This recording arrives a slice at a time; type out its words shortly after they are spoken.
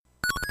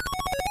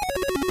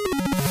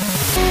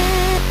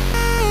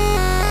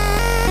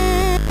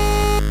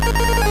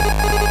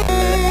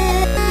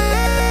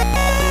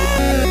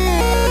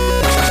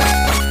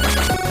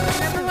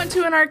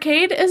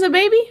arcade as a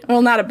baby.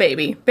 Well, not a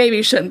baby.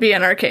 Babies shouldn't be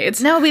in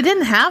arcades. No, we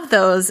didn't have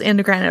those in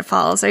Granite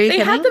Falls. Are you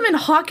kidding? They had them in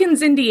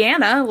Hawkins,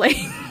 Indiana, like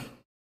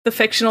the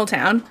fictional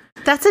town.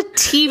 That's a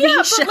TV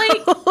show. But,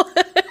 like,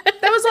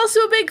 that was also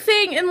a big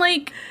thing in,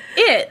 like,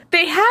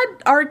 They had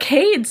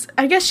arcades.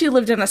 I guess she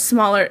lived in a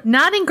smaller...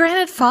 Not in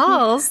Granite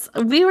Falls.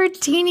 We were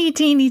teeny,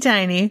 teeny,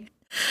 tiny.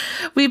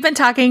 We've been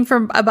talking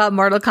about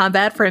Mortal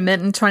Kombat for 1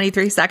 minute and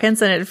 23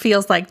 seconds, and it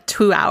feels like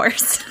 2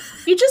 hours.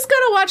 You just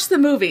gotta watch the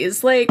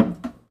movies. Like,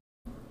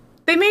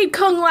 they made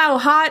Kung Lao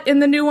hot in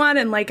the new one,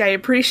 and, like, I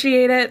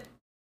appreciate it.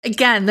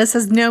 Again, this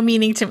has no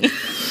meaning to me.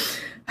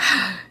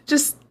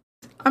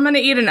 I'm gonna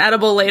eat an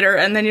edible later,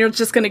 and then you're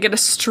just gonna get a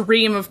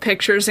stream of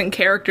pictures and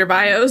character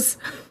bios.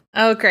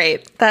 Oh,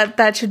 great.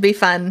 That should be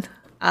fun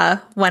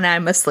when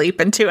I'm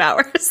asleep in 2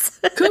 hours.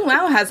 Kung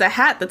Lao has a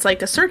hat that's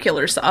like a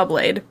circular saw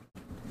blade,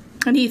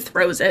 and he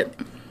throws it.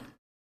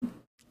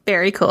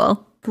 Very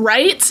cool.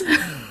 Right?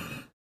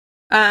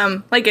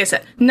 Like I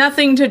said,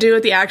 nothing to do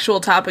with the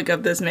actual topic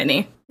of this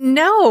mini.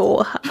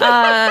 No.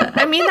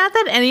 I mean, not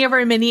that any of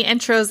our mini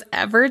intros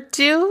ever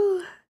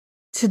do.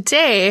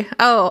 Today,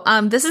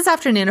 this is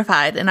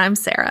Afternoonified, and I'm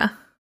Sarah.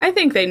 I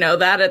think they know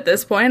that at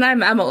this point.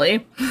 I'm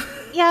Emily.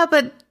 Yeah,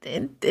 but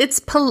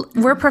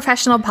we're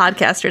professional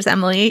podcasters,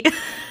 Emily.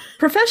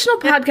 Professional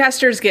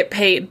podcasters get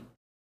paid.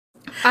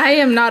 I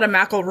am not a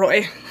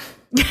McElroy.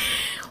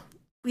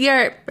 We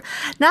are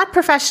not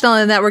professional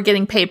in that we're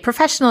getting paid.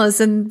 Professional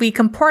is in we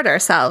comport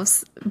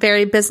ourselves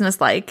very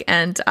businesslike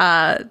and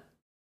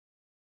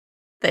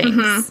things.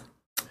 Mm-hmm.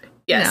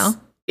 Yes. You know?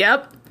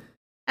 Yep.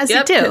 As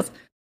you do.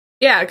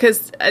 Yeah,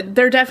 because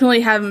there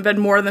definitely haven't been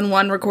more than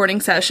one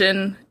recording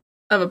session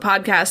of a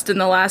podcast in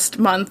the last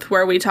month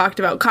where we talked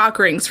about cock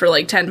rings for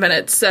like 10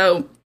 minutes.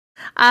 So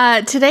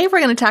today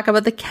we're going to talk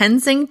about the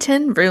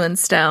Kensington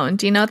Runestone.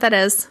 Do you know what that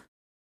is?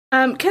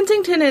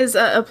 Kensington is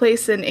a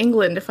place in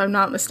England, if I'm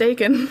not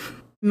mistaken.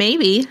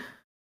 Maybe.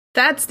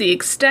 That's the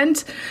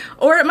extent.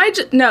 Or it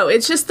might no,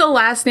 it's just the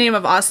last name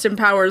of Austin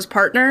Powers'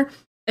 partner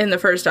in the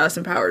first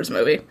Austin Powers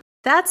movie.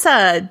 That's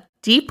a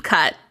deep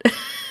cut.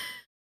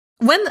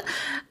 Now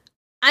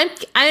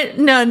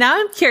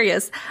I'm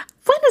curious.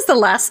 When is the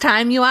last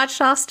time you watched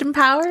Austin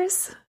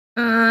Powers?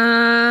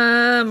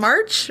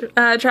 March.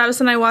 Travis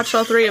and I watched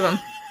all 3 of them.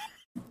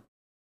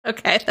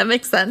 Okay, that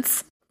makes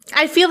sense.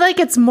 I feel like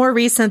it's more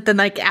recent than,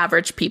 like,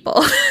 average people.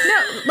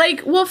 No,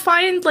 like, we'll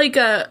find, like,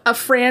 a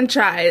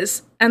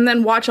franchise and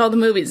then watch all the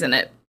movies in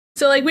it.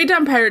 So, like, we've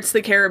done Pirates of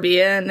the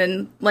Caribbean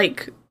and,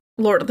 like,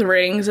 Lord of the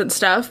Rings and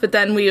stuff, but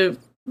then we've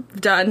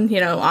done,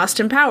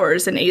 Austin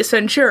Powers and Ace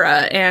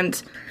Ventura,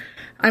 and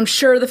I'm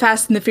sure The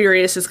Fast and the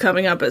Furious is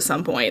coming up at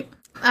some point.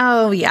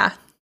 Oh, yeah.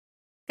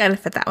 Gotta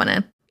fit that one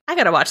in. I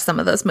gotta watch some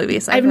of those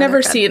movies. I've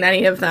never seen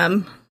any of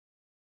them.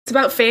 It's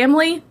about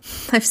family.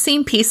 I've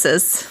seen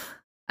pieces.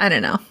 I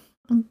don't know.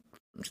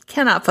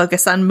 Cannot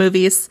focus on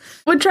movies.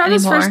 When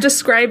Travis anymore. first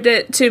described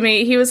it to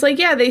me, he was like,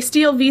 yeah, they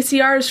steal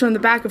VCRs from the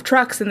back of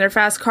trucks in their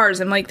fast cars.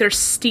 I'm like, they're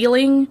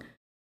stealing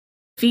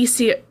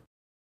VCR.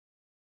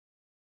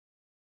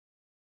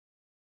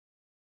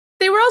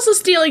 They were also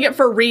stealing it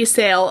for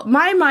resale.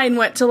 My mind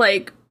went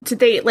to, did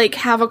they,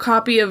 have a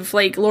copy of,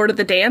 Lord of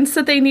the Dance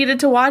that they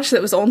needed to watch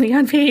that was only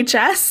on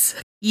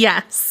VHS?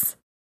 Yes.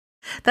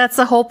 That's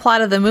the whole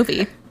plot of the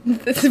movie.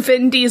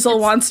 Vin Diesel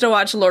wants to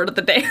watch Lord of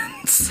the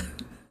Dance.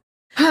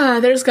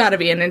 There's got to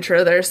be an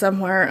intro there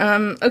somewhere.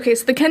 Okay,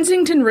 so the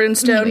Kensington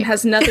Runestone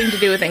has nothing to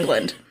do with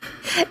England.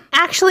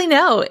 Actually,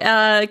 no.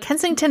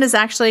 Kensington is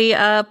actually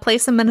a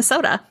place in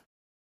Minnesota.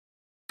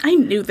 I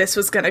knew this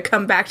was going to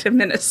come back to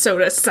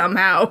Minnesota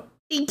somehow.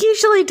 It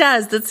usually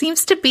does. That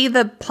seems to be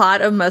the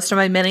plot of most of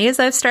my minis,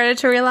 I've started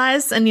to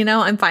realize, and,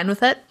 I'm fine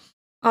with it.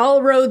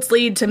 All roads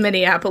lead to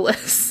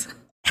Minneapolis.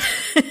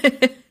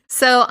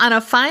 So, on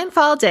a fine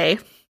fall day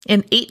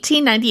in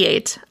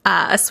 1898,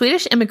 a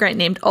Swedish immigrant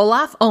named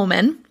Olaf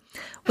Oman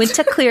went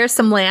to clear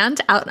some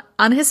land out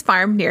on his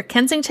farm near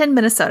Kensington,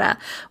 Minnesota,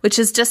 which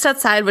is just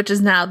outside, which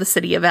is now the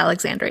city of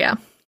Alexandria.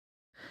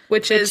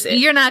 Which is...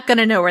 You're not going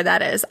to know where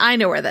that is. I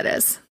know where that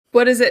is.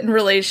 What is it in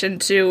relation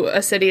to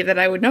a city that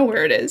I would know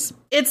where it is?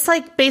 It's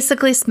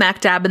basically smack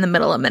dab in the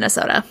middle of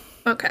Minnesota.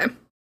 Okay.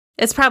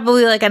 It's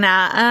probably probably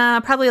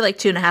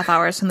 2.5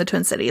 hours from the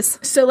Twin Cities.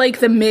 So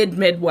the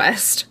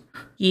Midwest.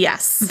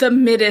 Yes. The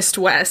middest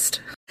west.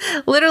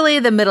 Literally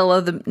the middle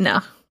of the...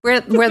 No.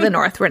 We're the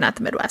North. We're not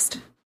the Midwest.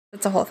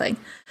 That's a whole thing.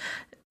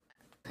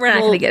 We're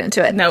not going to get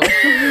into it. No.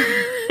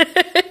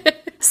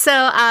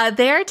 So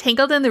there,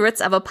 tangled in the roots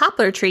of a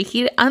poplar tree,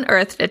 he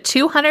unearthed a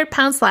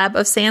 200-pound slab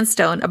of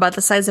sandstone about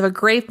the size of a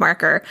grave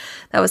marker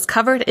that was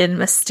covered in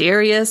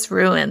mysterious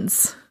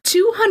ruins.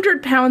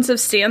 200 pounds of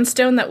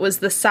sandstone that was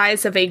the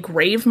size of a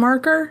grave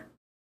marker?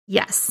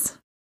 Yes.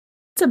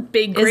 It's a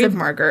big grave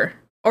marker.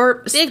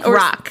 Or big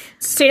rock.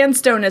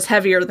 Sandstone is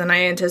heavier than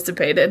I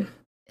anticipated.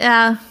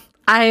 Yeah,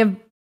 I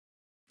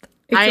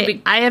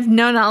have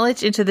no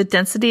knowledge into the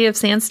density of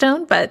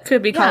sandstone, but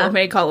could be column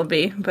A, column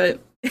B, but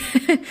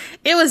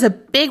it was a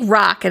big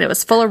rock and it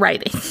was full of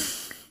writing.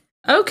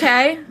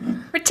 Okay.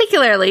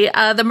 Particularly,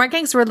 the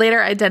markings were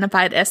later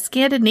identified as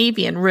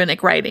Scandinavian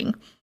runic writing.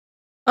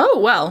 Oh,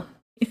 well.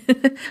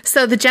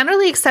 So the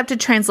generally accepted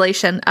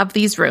translation of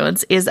these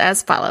runes is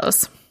as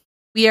follows.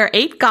 We are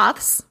 8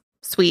 Goths,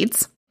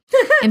 Swedes,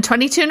 and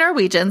 22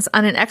 Norwegians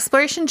on an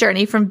exploration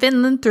journey from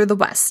Vinland through the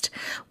west.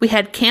 We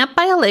had camp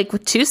by a lake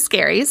with 2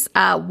 skerries,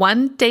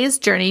 1 day's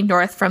journey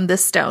north from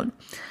this stone.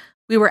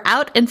 We were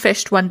out and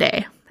fished one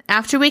day.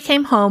 After we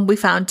came home, we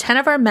found 10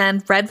 of our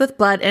men red with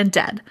blood and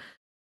dead.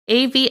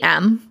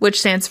 AVM, which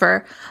stands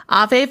for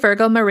Ave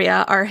Virgo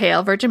Maria, our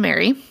Hail Virgin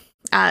Mary,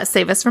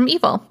 save us from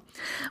evil.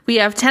 We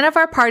have 10 of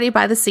our party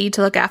by the sea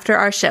to look after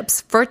our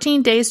ships,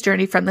 14 days'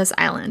 journey from this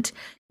island.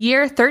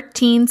 Year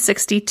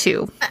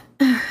 1362.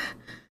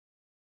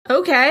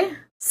 Okay.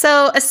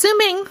 So,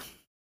 assuming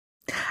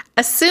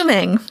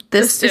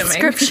this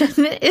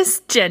description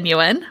is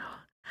genuine,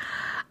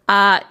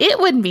 it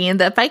would mean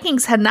that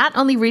Vikings had not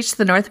only reached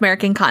the North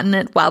American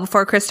continent well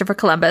before Christopher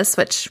Columbus,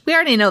 which we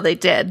already know they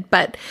did,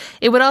 but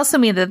it would also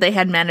mean that they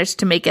had managed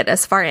to make it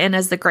as far in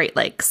as the Great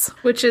Lakes.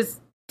 Which is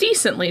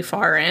decently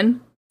far in.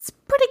 It's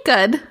pretty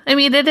good. I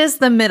mean, it is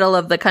the middle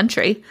of the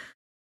country.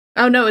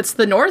 Oh, no, it's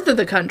the north of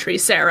the country,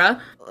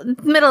 Sarah.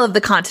 Middle of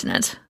the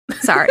continent.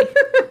 Sorry.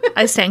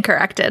 I stand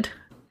corrected.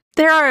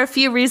 There are a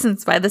few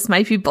reasons why this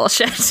might be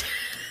bullshit.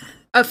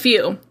 A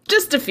few.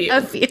 Just a few.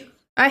 A few.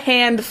 A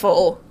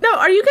handful. No,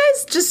 are you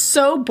guys just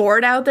so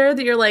bored out there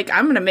that you're like,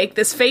 I'm going to make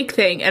this fake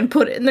thing and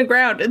put it in the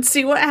ground and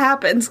see what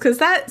happens? Because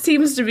that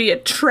seems to be a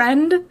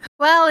trend.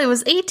 Well, it was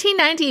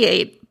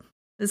 1898.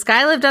 This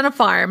guy lived on a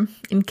farm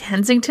in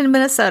Kensington,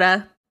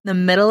 Minnesota, in the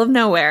middle of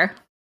nowhere.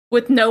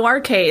 With no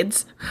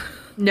arcades.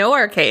 No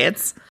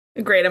arcades.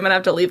 Great, I'm going to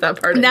have to leave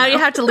that part in now. You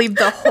have to leave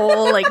the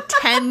whole,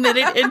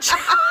 10-minute intro.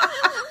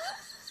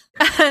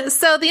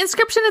 So the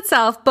inscription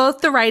itself, both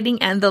the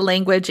writing and the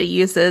language it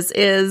uses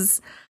is,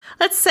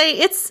 let's say,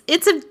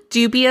 it's of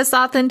dubious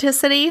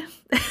authenticity.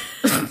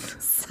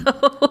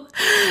 So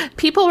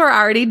people were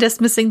already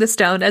dismissing the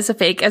stone as a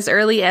fake as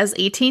early as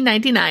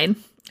 1899.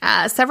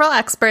 Several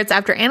experts,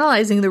 after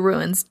analyzing the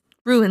ruins,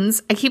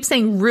 I keep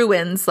saying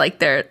ruins like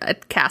they're a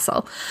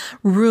castle,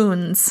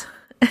 runes,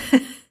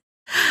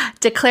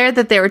 declared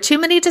that there were too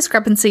many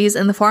discrepancies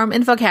in the form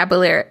and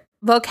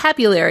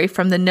vocabulary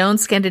from the known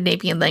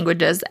Scandinavian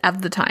languages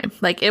of the time.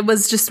 It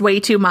was just way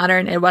too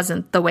modern. It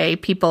wasn't the way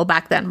people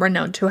back then were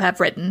known to have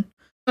written.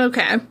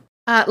 Okay.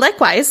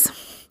 Likewise,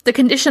 the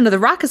condition of the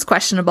rock is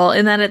questionable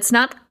in that it's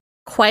not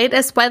quite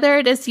as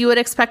weathered as you would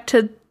expect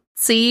to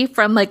see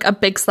from a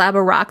big slab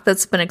of rock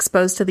that's been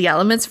exposed to the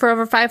elements for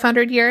over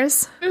 500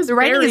 years. It was the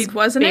writing buried, is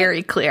wasn't it?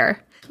 Very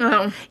clear.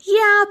 Oh.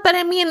 Yeah, but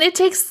I mean, it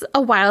takes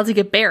a while to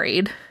get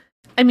buried.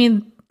 I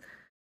mean,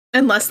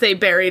 unless they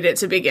buried it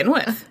to begin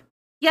with.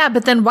 Yeah,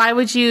 but then why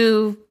would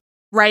you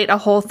write a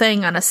whole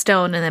thing on a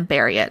stone and then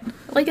bury it?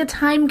 Like a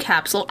time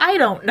capsule. I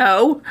don't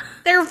know.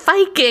 They're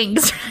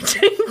Vikings.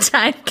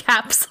 Time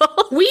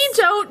capsule. We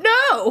don't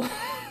know.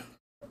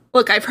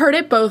 Look, I've heard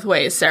it both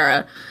ways,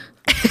 Sarah.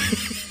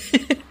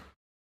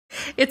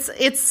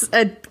 It's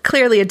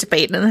clearly a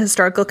debate in the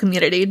historical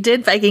community.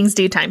 Did Vikings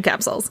do time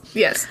capsules?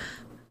 Yes.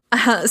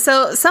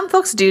 So some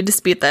folks do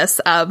dispute this.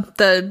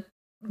 The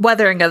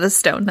weathering of the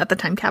stone, not the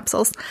time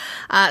capsules.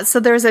 So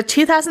there's a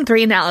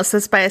 2003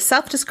 analysis by a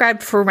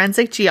self-described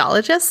forensic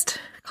geologist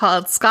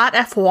called Scott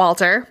F.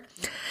 Walter.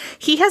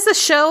 He has a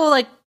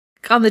show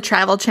on the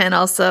Travel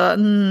Channel, so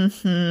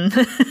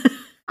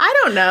I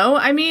don't know.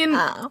 I mean,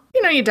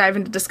 you dive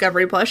into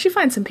Discovery Plus, you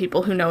find some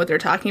people who know what they're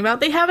talking about.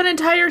 They have an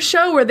entire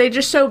show where they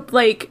just show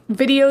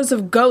videos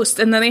of ghosts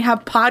and then they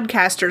have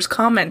podcasters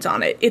comment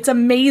on it. It's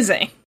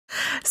amazing.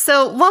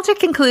 So Walter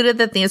concluded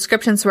that the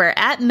inscriptions were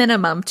at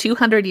minimum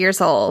 200 years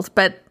old,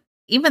 but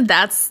even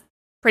that's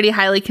pretty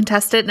highly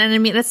contested. And I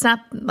mean, it's not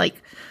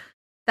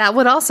that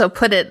would also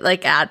put it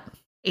at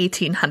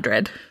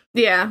 1800.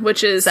 Yeah,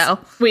 which is,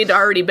 we'd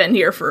already been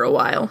here for a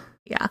while.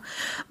 Yeah.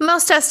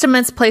 Most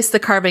estimates place the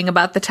carving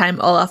about the time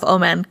Olaf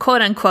Omen,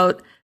 quote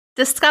unquote,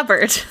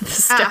 discovered the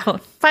stone.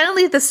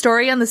 Finally, the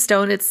story on the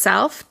stone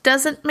itself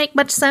doesn't make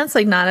much sense,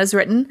 not as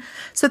written.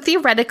 So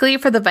theoretically,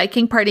 for the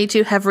Viking party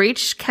to have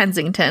reached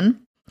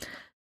Kensington,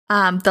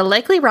 the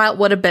likely route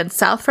would have been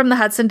south from the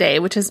Hudson Bay,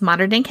 which is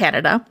modern-day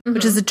Canada,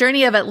 which is a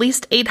journey of at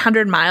least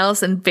 800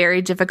 miles and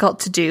very difficult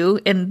to do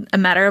in a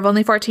matter of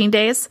only 14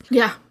 days.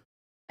 Yeah.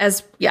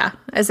 As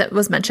it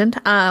was mentioned.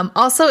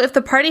 Also, if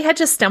the party had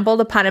just stumbled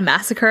upon a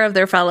massacre of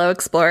their fellow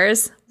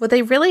explorers, would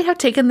they really have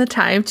taken the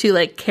time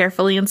to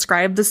carefully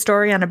inscribe the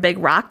story on a big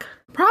rock?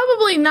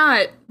 Probably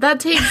not. That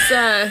takes,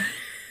 I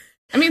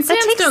mean,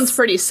 sandstone's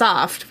pretty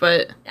soft,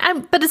 but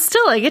it's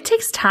still, it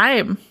takes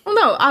time. Well,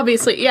 no,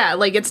 obviously, yeah,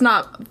 it's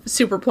not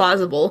super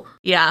plausible.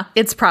 Yeah,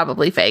 it's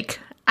probably fake.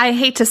 I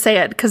hate to say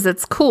it because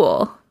it's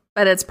cool,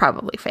 but it's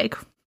probably fake.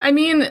 I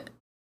mean,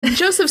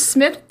 Joseph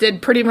Smith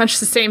did pretty much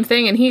the same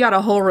thing, and he got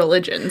a whole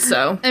religion,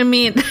 so. I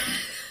mean,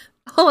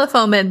 Olaf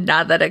Omen,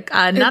 not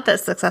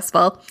that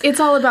successful. It's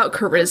all about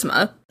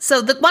charisma.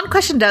 So the one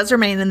question does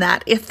remain in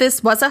that, if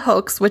this was a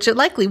hoax, which it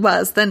likely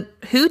was, then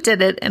who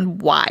did it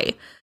and why?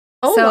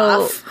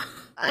 Olaf.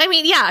 I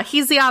mean, yeah,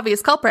 he's the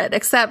obvious culprit,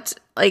 except,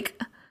 like,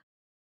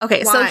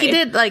 okay, Why? so he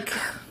did, like,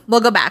 we'll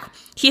go back.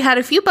 He had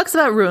a few books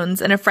about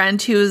runes and a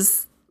friend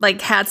who's,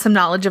 like, had some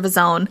knowledge of his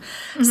own.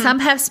 Mm-hmm. Some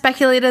have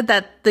speculated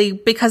that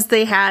because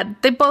they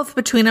both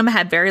between them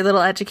had very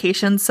little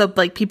education, so,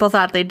 like, people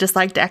thought they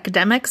disliked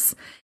academics,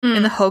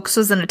 and the hoax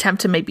was an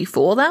attempt to maybe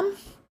fool them.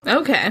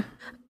 Okay.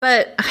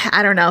 But,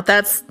 I don't know,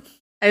 that's,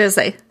 I would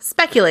say,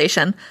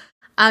 speculation.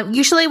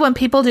 Usually when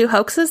people do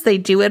hoaxes, they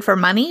do it for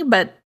money,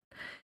 but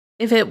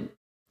if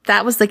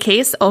that was the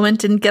case, Owen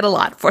didn't get a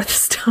lot for the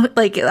stone.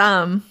 Like,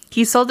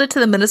 he sold it to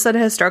the Minnesota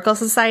Historical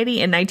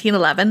Society in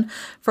 1911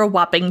 for a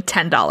whopping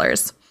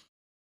 $10,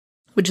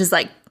 which is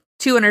like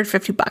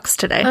 $250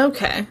 today.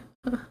 Okay.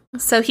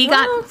 So he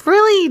got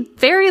really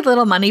very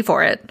little money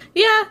for it.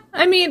 Yeah,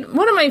 I mean,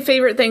 one of my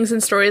favorite things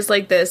in stories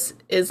like this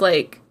is,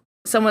 like,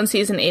 someone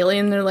sees an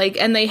alien, they're like,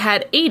 and they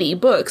had 80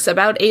 books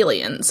about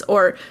aliens,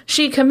 or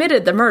she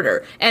committed the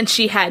murder, and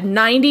she had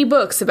 90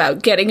 books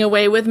about getting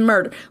away with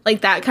murder.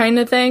 Like, that kind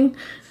of thing.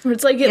 Where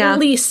it's like, at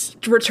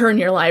least return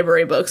your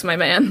library books, my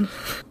man.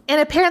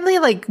 And apparently,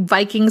 like,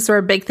 Vikings were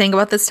a big thing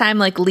about this time.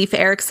 Like, Leif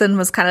Erikson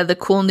was kind of the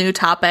cool new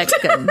topic,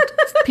 and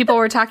people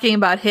were talking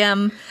about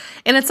him.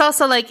 And it's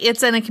also, like,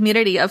 it's in a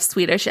community of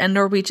Swedish and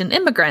Norwegian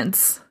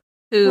immigrants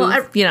who,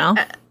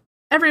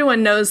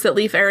 everyone knows that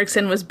Leif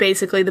Erikson was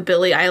basically the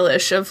Billie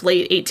Eilish of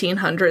late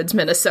 1800s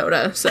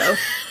Minnesota, so.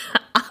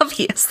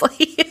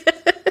 Obviously.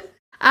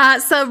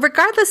 So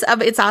regardless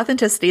of its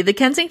authenticity, the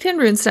Kensington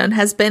Runestone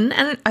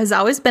has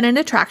always been an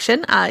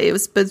attraction. It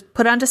was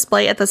put on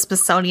display at the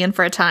Smithsonian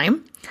for a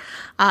time,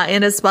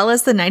 and as well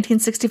as the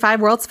 1965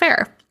 World's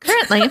Fair.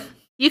 Currently,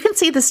 you can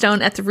see the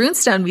stone at the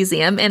Runestone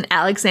Museum in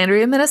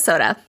Alexandria,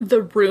 Minnesota.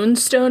 The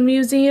Runestone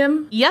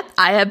Museum? Yep,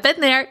 I have been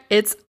there.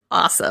 It's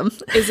awesome.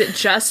 Is it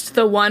just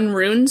the one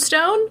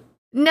runestone?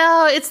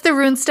 No, it's the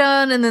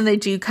runestone, and then they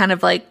do kind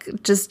of like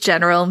just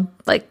general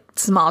like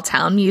small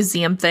town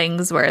museum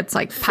things where it's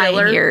like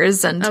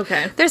pioneers, and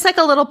there's like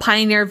a little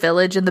pioneer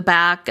village in the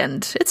back,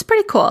 and it's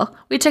pretty cool.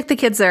 We took the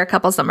kids there a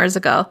couple summers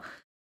ago.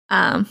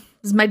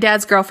 My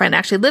dad's girlfriend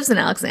actually lives in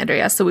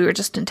Alexandria, so we were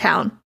just in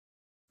town.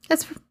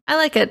 I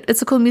like it.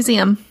 It's a cool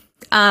museum.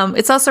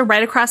 It's also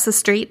right across the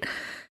street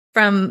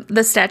from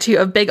the statue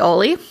of Big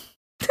Ole.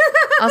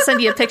 I'll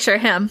send you a picture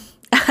of him.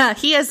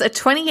 He is a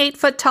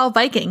 28-foot tall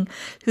Viking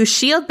whose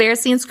shield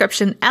bears the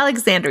inscription,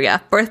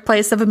 Alexandria,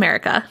 birthplace of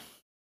America.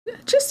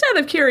 Just out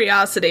of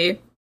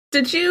curiosity,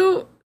 did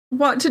you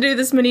want to do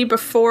this mini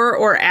before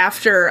or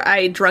after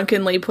I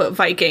drunkenly put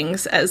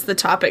Vikings as the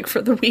topic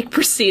for the week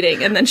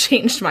preceding and then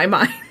changed my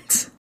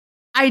mind?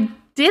 I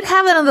did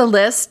have it on the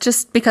list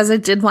just because I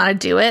did want to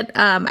do it.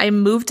 I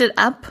moved it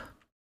up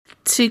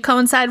to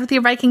coincide with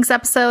your Vikings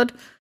episode,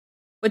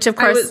 which, of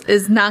course,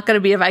 is not going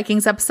to be a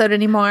Vikings episode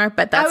anymore,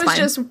 but that's fine.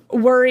 I was just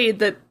worried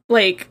that,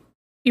 like,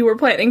 you were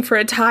planning for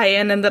a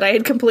tie-in and that I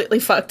had completely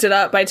fucked it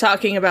up by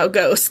talking about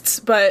ghosts,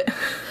 but...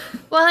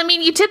 Well, I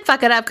mean, you did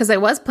fuck it up because I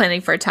was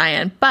planning for a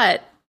tie-in,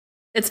 but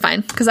it's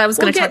fine, because I was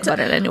going to talk about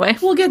it anyway.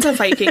 We'll get to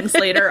Vikings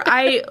later.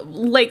 I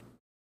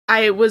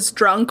was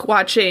drunk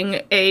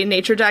watching a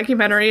nature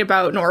documentary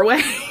about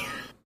Norway.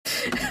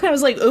 And I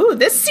was like, ooh,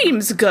 this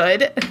seems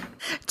good.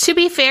 To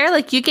be fair,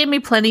 like, you gave me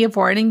plenty of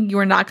warning you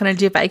were not going to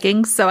do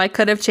Vikings, so I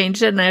could have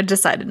changed it, and I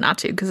decided not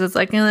to, because it's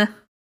like, eh.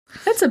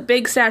 That's a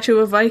big statue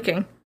of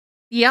Viking.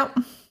 Yep.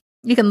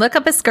 You can look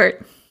up his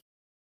skirt.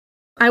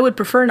 I would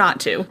prefer not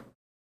to.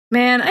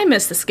 Man, I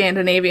miss the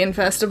Scandinavian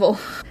Festival.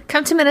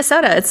 Come to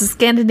Minnesota. It's a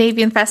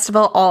Scandinavian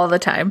festival all the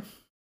time.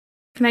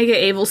 Can I get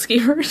able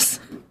skiers?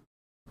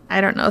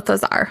 I don't know what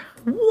those are.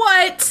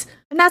 What?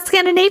 They're not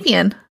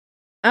Scandinavian.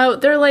 Oh,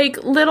 they're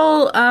like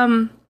little,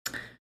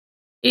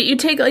 you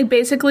take like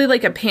basically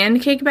like a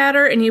pancake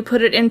batter and you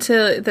put it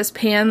into this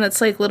pan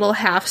that's like little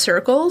half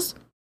circles.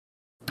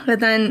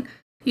 And then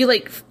you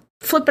like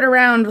flip it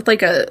around with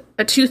like a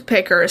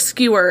toothpick or a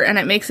skewer, and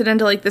it makes it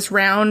into like this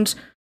round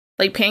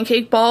like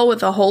pancake ball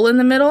with a hole in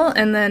the middle,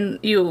 and then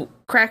you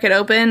crack it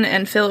open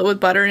and fill it with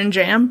butter and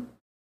jam.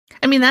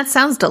 I mean, that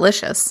sounds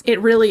delicious.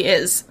 It really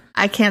is.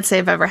 I can't say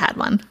I've ever had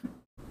one.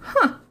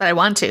 Huh. But I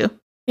want to.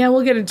 Yeah,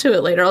 we'll get into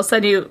it later. I'll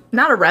send you,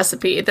 not a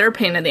recipe, they're a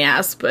pain in the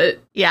ass, but...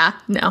 Yeah,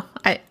 no,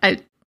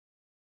 I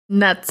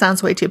that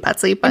sounds way too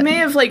putsy, but... I may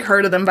have, like,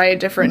 heard of them by a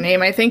different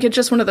name. I think it's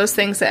just one of those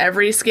things that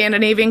every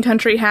Scandinavian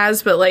country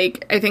has, but,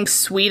 like, I think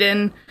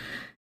Sweden,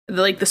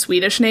 the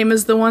Swedish name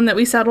is the one that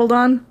we settled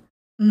on.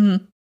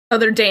 Mm-hmm. Oh,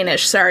 they're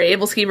Danish, sorry.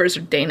 Able Skivers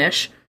are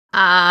Danish.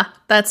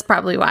 That's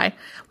probably why.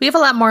 We have a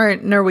lot more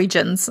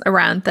Norwegians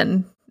around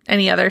than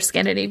any other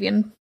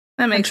Scandinavian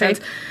That makes country.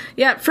 sense.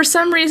 Yeah, for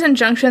some reason,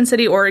 Junction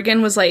City,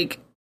 Oregon was, like,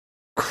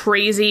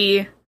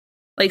 crazy,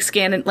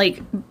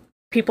 like,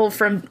 people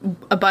from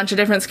a bunch of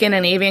different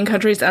Scandinavian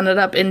countries ended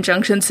up in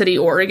Junction City,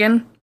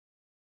 Oregon.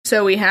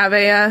 So we have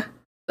a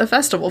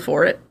festival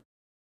for it.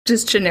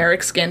 Just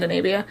generic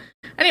Scandinavia.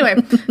 Anyway,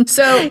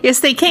 so...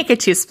 Yes, they can't get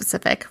too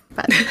specific,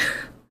 but...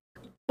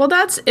 Well,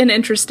 that's an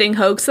interesting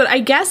hoax that I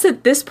guess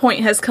at this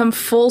point has come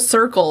full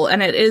circle,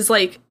 and it is,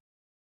 like,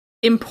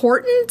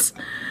 important?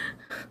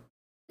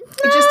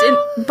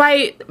 Just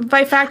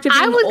by fact of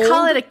being I would old?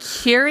 call it a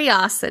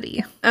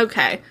curiosity.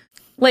 Okay.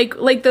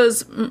 Like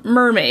those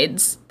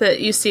mermaids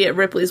that you see at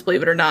Ripley's,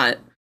 believe it or not.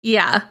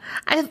 Yeah.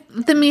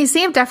 The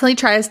museum definitely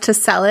tries to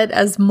sell it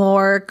as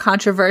more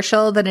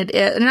controversial than it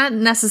is. Not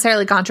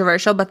necessarily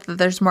controversial, but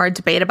there's more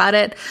debate about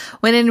it.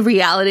 When in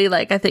reality,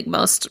 like, I think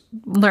most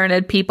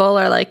learned people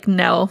are like,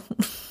 no,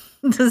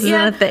 this isn't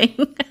a thing.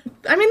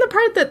 I mean, the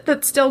part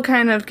that's still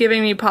kind of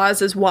giving me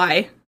pause is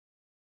why.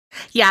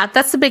 Yeah,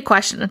 that's the big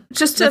question.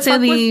 Just to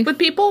fuck with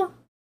people?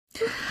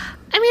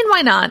 I mean,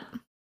 why not?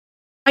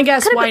 I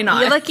guess why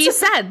not? Like you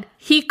said,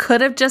 he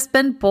could have just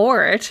been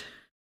bored.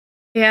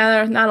 Yeah,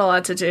 there's not a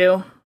lot to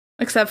do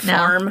except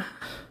farm.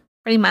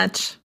 Pretty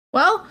much.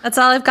 Well, that's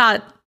all I've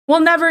got.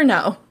 We'll never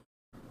know.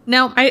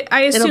 No, I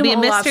assume it'll be a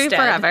Olaf's mystery dead.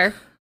 forever.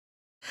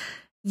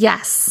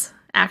 Yes,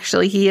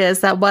 actually, he is.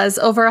 That was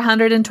over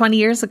 120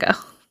 years ago.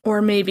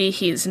 Or maybe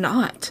he's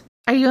not.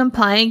 Are you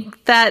implying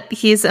that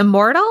he's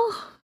immortal?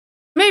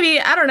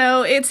 Maybe, I don't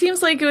know. It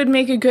seems like it would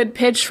make a good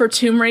pitch for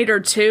Tomb Raider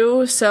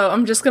 2, so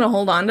I'm just going to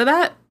hold on to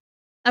that.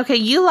 Okay,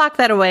 you lock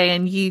that away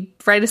and you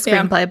write a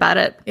screenplay about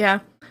it. Yeah,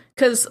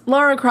 because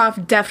Lara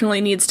Croft definitely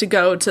needs to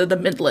go to the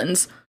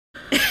Midlands.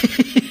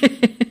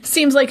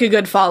 Seems like a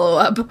good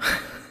follow-up.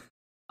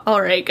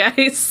 All right,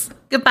 guys.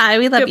 Goodbye,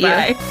 we love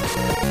Goodbye. you.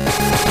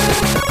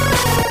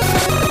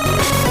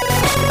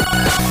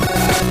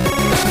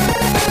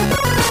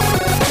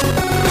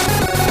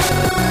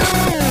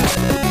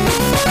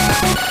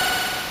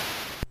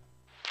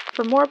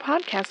 For more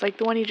podcasts like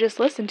the one you just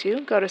listened to,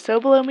 go to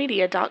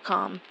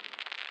SoBelowMedia.com.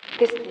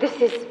 This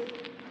is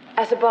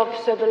As Above,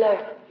 So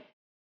Below.